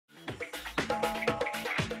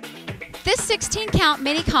This 16 count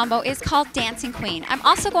mini combo is called Dancing Queen. I'm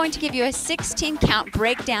also going to give you a 16 count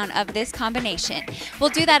breakdown of this combination.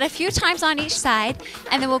 We'll do that a few times on each side,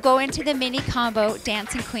 and then we'll go into the mini combo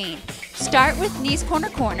Dancing Queen. Start with knees corner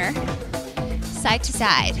corner, side to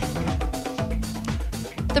side.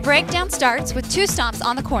 The breakdown starts with 2 stomps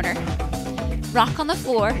on the corner, rock on the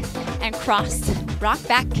floor, and cross, rock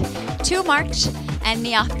back, 2 march, and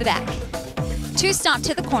knee off the back. 2 stomp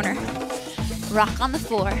to the corner, rock on the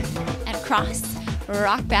floor, and cross,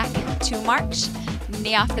 rock back, 2 march,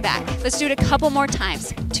 knee off the back. Let's do it a couple more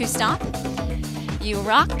times. 2 stomp, you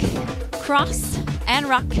rock, cross, and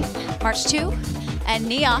rock, march 2, and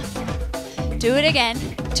knee off. Do it again.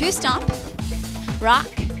 2 stomp, rock,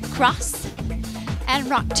 cross, and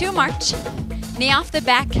rock, 2 march, knee off the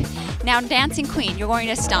back. Now Dancing Queen, you're going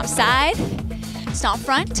to stomp side, stomp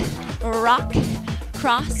front, rock,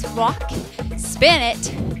 cross, walk, spin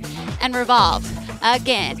it, and revolve.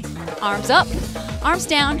 Again, arms up, arms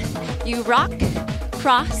down, you rock,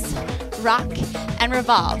 cross, rock, and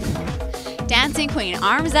revolve. Dancing Queen,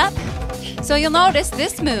 arms up. So you'll notice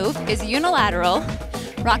this move is unilateral,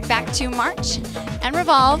 rock back, 2 march, and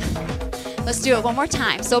revolve. Let's do it one more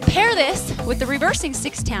time. So pair this with the reversing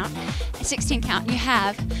 16 count. You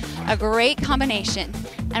have a great combination.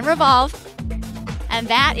 And revolve, and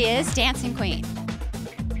that is Dancing Queen.